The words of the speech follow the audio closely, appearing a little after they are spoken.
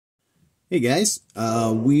Hey guys,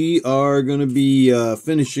 we are going to be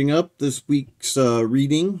finishing up this week's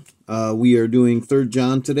reading. We are doing 3rd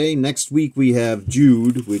John today. Next week we have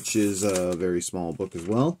Jude, which is a very small book as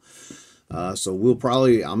well. So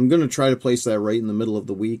I'm going to try to place that right in the middle of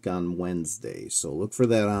the week on Wednesday. So look for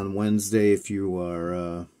that on Wednesday if you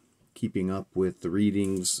are keeping up with the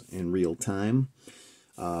readings in real time.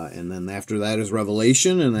 And then after that is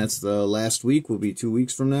Revelation, and that's the last week. Will be 2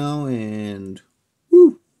 weeks from now, and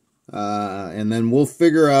and then we'll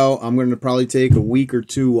figure out, I'm going to probably take a week or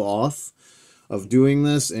two off of doing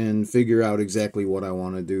this and figure out exactly what I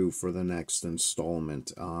want to do for the next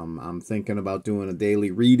installment. I'm thinking about doing a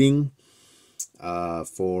daily reading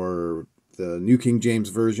for the New King James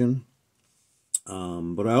Version.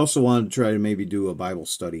 But I also wanted to try to maybe do a Bible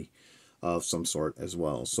study of some sort as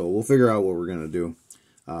well. So we'll figure out what we're going to do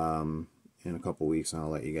in a couple weeks, and I'll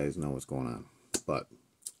let you guys know what's going on. But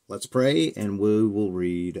let's pray, and we will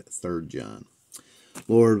read 3rd John.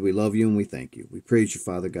 Lord, we love you and we thank you. We praise you,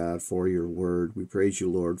 Father God, for your word. We praise you,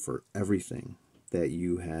 Lord, for everything that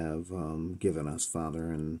you have given us,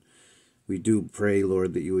 Father. And we do pray,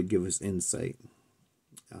 Lord, that you would give us insight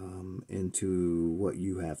into what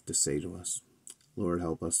you have to say to us. Lord,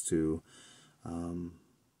 help us to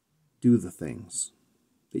do the things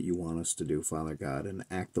that you want us to do, Father God, and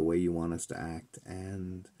act the way you want us to act,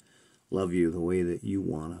 and love you the way that you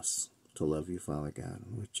want us to love you, Father God,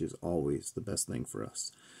 which is always the best thing for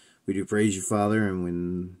us. We do praise you, Father, and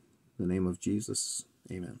in the name of Jesus,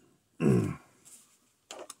 amen.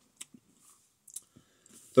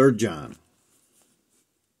 3rd John.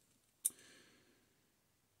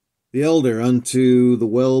 The elder unto the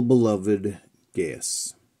well-beloved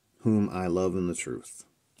Gaius, whom I love in the truth.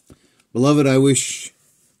 Beloved, I wish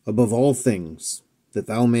above all things that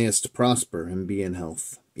thou mayest prosper and be in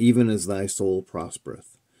health, even as thy soul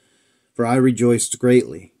prospereth. For I rejoiced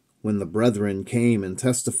greatly when the brethren came and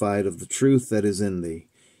testified of the truth that is in thee,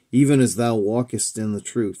 even as thou walkest in the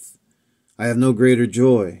truth. I have no greater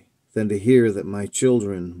joy than to hear that my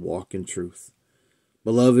children walk in truth.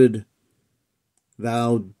 Beloved,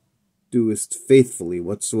 thou doest faithfully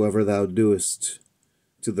whatsoever thou doest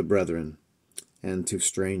to the brethren and to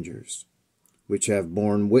strangers, which have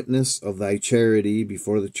borne witness of thy charity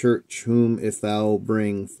before the church, whom if thou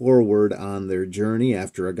bring forward on their journey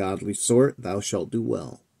after a godly sort, thou shalt do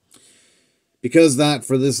well. Because that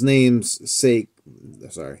for his name's sake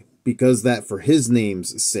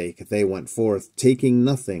they went forth, taking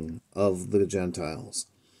nothing of the Gentiles.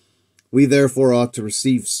 We therefore ought to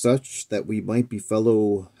receive such, that we might be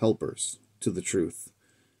fellow helpers to the truth.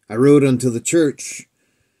 I wrote unto the church,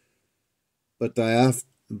 but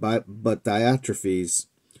Diotrephes,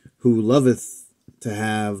 who loveth to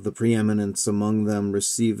have the preeminence among them,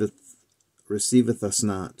 receiveth us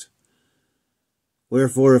not.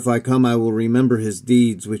 Wherefore, if I come, I will remember his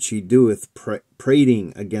deeds which he doeth,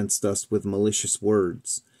 prating against us with malicious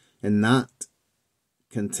words, and not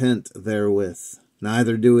content therewith.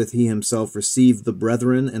 Neither doeth he himself receive the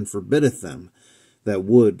brethren, and forbiddeth them that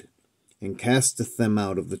would, and casteth them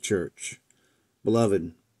out of the church.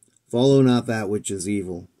 Beloved, follow not that which is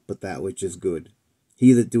evil, but that which is good.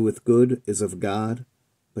 He that doeth good is of God,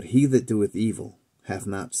 but he that doeth evil hath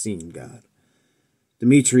not seen God.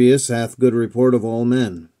 Demetrius hath good report of all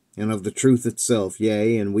men, and of the truth itself,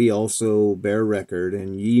 yea, and we also bear record,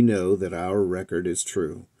 and ye know that our record is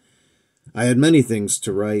true. I had many things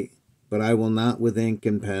to write, but I will not with ink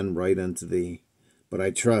and pen write unto thee. But I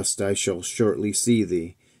trust I shall shortly see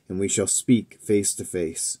thee, and we shall speak face to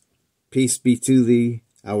face. Peace be to thee.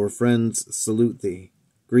 Our friends salute thee.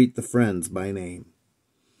 Greet the friends by name.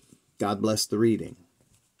 God bless the reading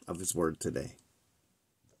of his word today.